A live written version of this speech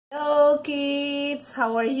kids,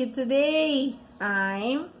 how are you today?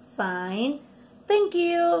 I'm fine. Thank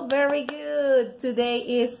you. Very good. Today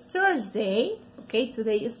is Thursday. Okay,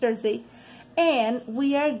 today is Thursday. And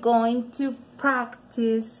we are going to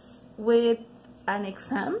practice with an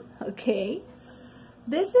exam. Okay.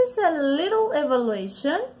 This is a little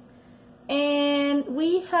evaluation. And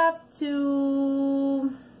we have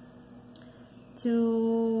to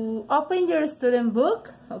open your student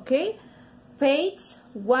book. Okay. Page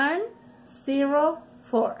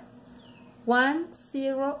 104.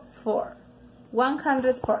 104.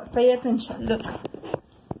 104. Pay attention. Look.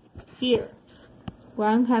 Here.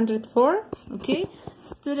 104. Okay.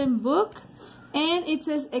 Student book. And it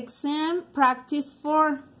says exam practice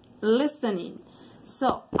for listening.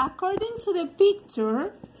 So, according to the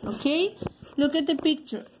picture, okay, look at the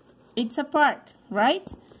picture. It's a park, right?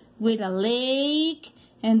 With a lake,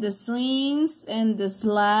 and the swings, and the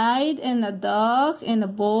slide, and a dog, and a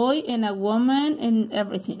boy, and a woman, and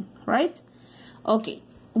everything, right? Okay,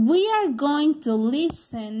 we are going to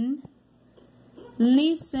listen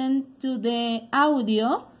to the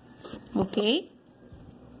audio, okay?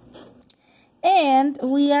 And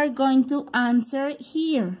we are going to answer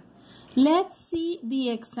here. Let's see the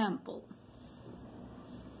example.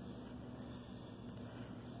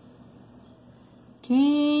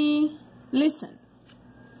 Okay, listen.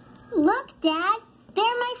 Look, Dad, they're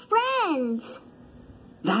my friends.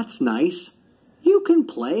 That's nice. You can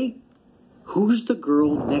play. Who's the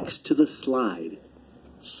girl next to the slide?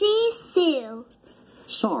 She's Sue.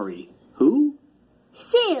 Sorry, who?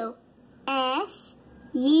 Sue.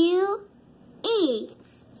 S-U-E.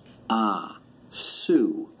 Ah,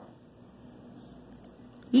 Sue.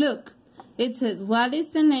 Look, it says, what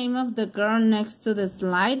is the name of the girl next to the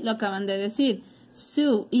slide? Lo acaban de decir.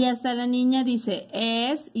 Sue. Y hasta la niña dice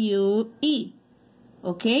S-U-E.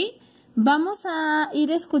 ¿Ok? Vamos a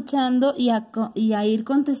ir escuchando y a ir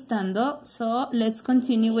contestando. So, let's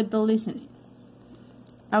continue with the listening.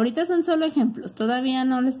 Ahorita son solo ejemplos. Todavía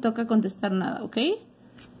no les toca contestar nada, ¿ok?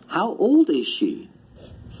 How old is she?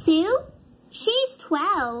 Sue? She's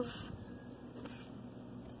 12.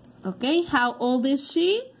 Okay, how old is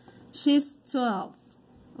she? She's 12.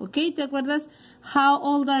 Okay, ¿te acuerdas? How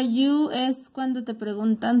old are you? Es cuando te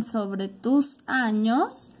preguntan sobre tus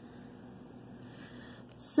años.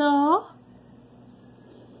 So,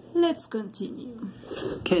 let's continue.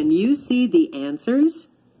 Can you see the answers?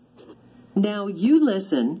 Now you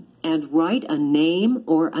listen and write a name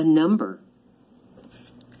or a number.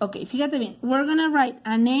 Okay, fíjate bien. We're gonna write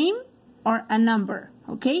a name or a number,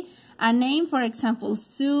 okay? A name, for example,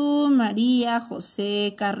 Sue, Maria,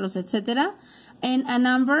 Jose, Carlos, etc. And a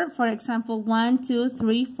number, for example, 1, 2,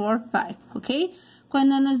 3, 4, 5, okay?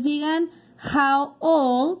 Cuando nos digan how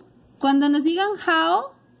old, cuando nos digan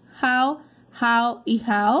how y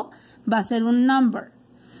how, va a ser un number.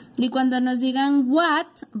 Y cuando nos digan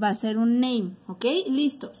what, va a ser un name, okay?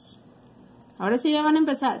 Listos. Ahora sí ya van a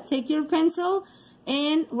empezar. Take your pencil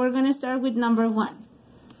and we're going to start with number 1.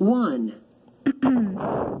 1.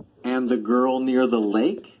 And the girl near the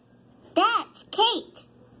lake? That's Kate.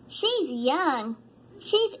 She's young.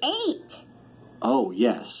 She's 8. Oh,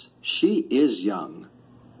 yes. She is young.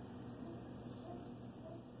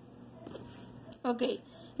 Okay.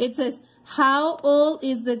 It says, how old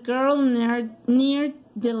is the girl near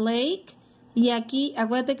the lake? Y aquí,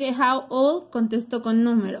 acuérdate que how old contesto con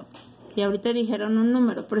número. Y ahorita dijeron un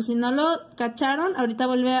número. Pero si no lo cacharon, ahorita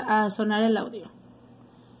vuelve a sonar el audio.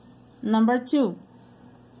 Number 2.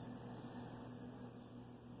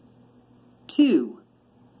 2.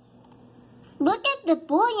 Look at the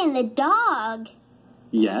boy and the dog.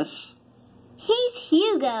 Yes. He's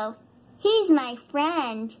Hugo. He's my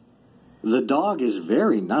friend. The dog is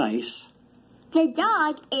very nice. The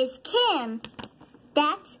dog is Kim.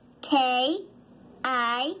 That's K-I-M.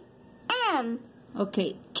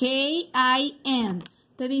 Okay, K-I-M.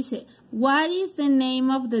 Te dice, what is the name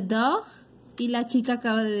of the dog? Y la chica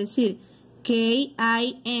acaba de decir,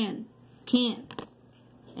 K-I-N. Kim.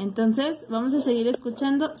 Entonces, vamos a seguir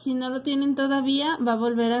escuchando. Si no lo tienen todavía, va a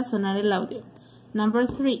volver a sonar el audio. Number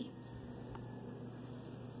 3.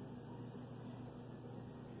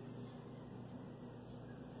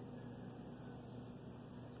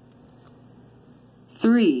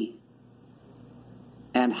 3.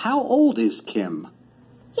 And how old is Kim?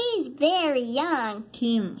 He's very young.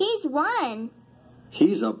 Kim. He's 1.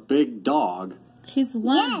 He's a big dog. He's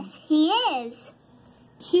 1. Yes, he is.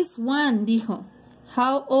 He's 1, dijo.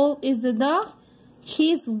 How old is the dog?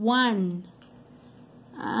 He's 1.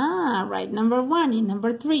 Ah, right. Number 1 in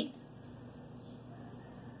number 3.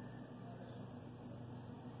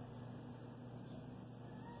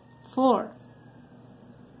 4.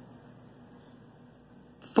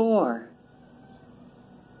 4.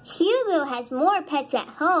 Hugo has more pets at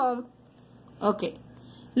home. Okay.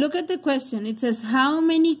 Look at the question. It says, how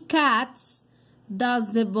many cats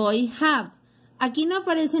does the boy have? Aquí no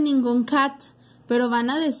aparece ningún cat, pero van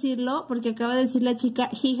a decirlo porque acaba de decir la chica,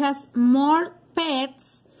 he has more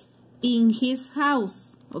pets in his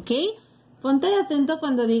house. Okay? Ponte atento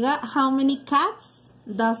cuando diga, how many cats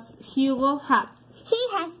does Hugo have? He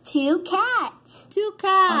has 2 cats. 2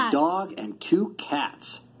 cats. A dog and 2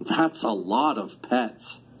 cats. That's a lot of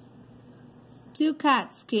pets. 2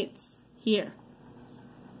 cats, kids. Here.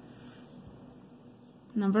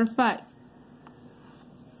 Number 5.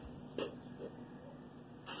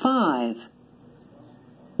 5.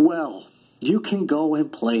 Well, you can go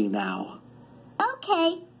and play now.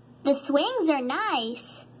 Okay, the swings are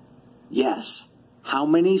nice. Yes. How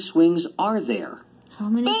many swings are there? How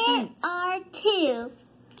many There swings? are 2.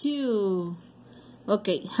 2.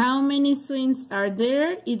 Okay, how many swings are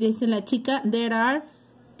there? Y dice la chica, there are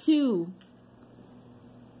 2.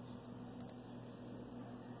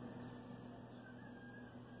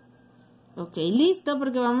 Ok, listo,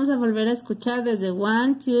 porque vamos a volver a escuchar desde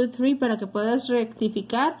 1, 2, 3 para que puedas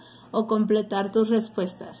rectificar o completar tus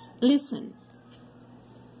respuestas. Listen.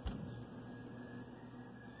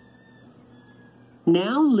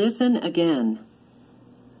 Now listen again.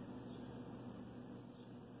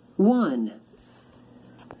 1.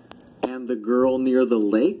 And the girl near the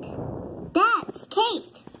lake? That's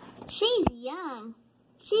Kate. She's young.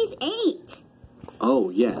 She's 8. Oh,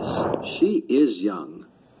 yes. She is young.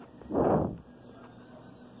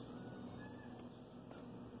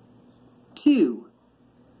 2.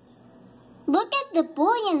 Look at the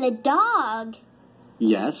boy and the dog.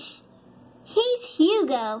 Yes. He's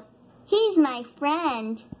Hugo. He's my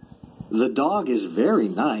friend. The dog is very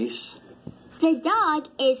nice. The dog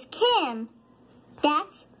is Kim.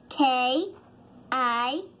 That's K-I-M.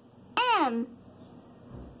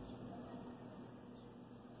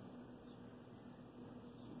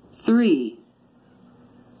 3.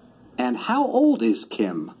 And how old is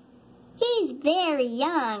Kim? He's very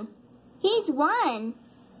young. He's 1.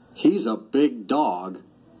 He's a big dog.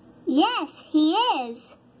 Yes, he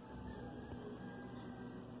is.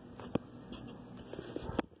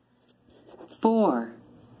 4.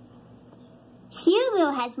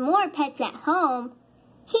 Hugo has more pets at home.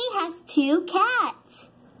 He has 2 cats.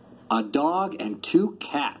 A dog and 2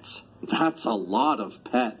 cats. That's a lot of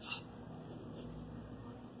pets.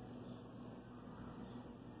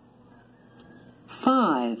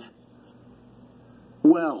 5.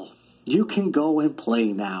 Well, you can go and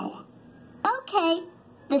play now. Okay,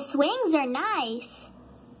 the swings are nice.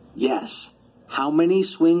 Yes. How many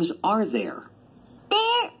swings are there?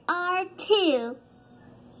 There are 2.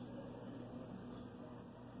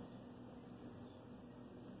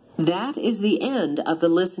 That is the end of the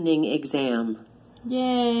listening exam.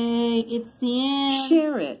 Yay, it's the end.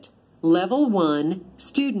 Share it. Level 1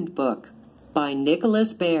 Student Book by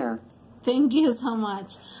Nicholas Bear. Thank you so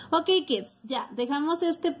much. Ok, kids, ya, dejamos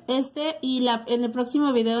este y en el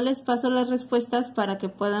próximo video les paso las respuestas para que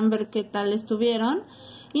puedan ver qué tal estuvieron.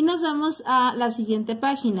 Y nos vamos a la siguiente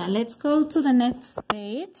página. Let's go to the next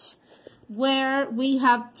page where we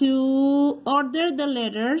have to order the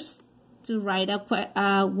letters to write a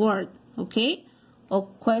word, okay? Or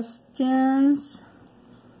questions.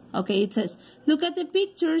 Okay, it says, look at the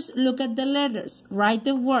pictures, look at the letters, write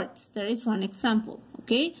the words. There is one example,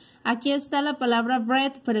 okay? Aquí está la palabra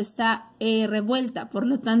bread, pero está revuelta. Por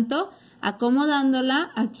lo tanto,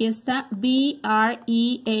 acomodándola, aquí está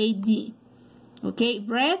B-R-E-A-D. Okay,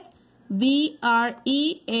 bread,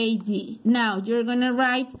 B-R-E-A-D. Now, you're going to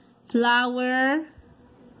write flower.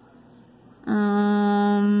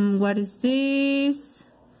 What is this?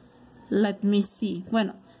 Let me see.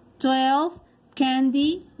 Bueno, 12,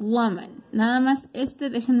 candy, woman. Nada más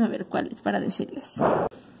déjenme ver cuál es para decirles.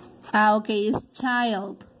 Ok, es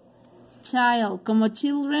child. Child, como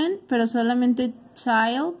children, pero solamente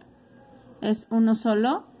child es uno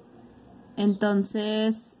solo.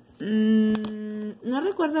 Entonces, no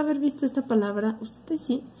recuerdo haber visto esta palabra. ¿Usted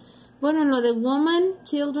sí? Bueno, lo de woman,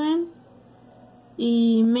 children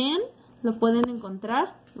y men lo pueden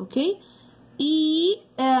encontrar, ¿ok? Y,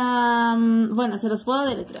 bueno, se los puedo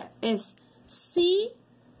deletrear. Es C-H,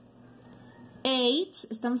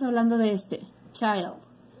 estamos hablando de child.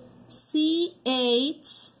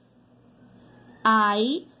 C-H-I-L-D.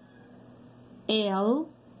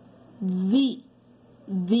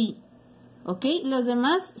 D. ¿Ok? Los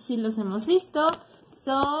demás sí los hemos visto.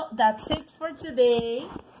 So, that's it for today.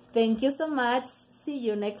 Thank you so much. See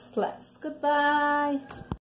you next class. Goodbye.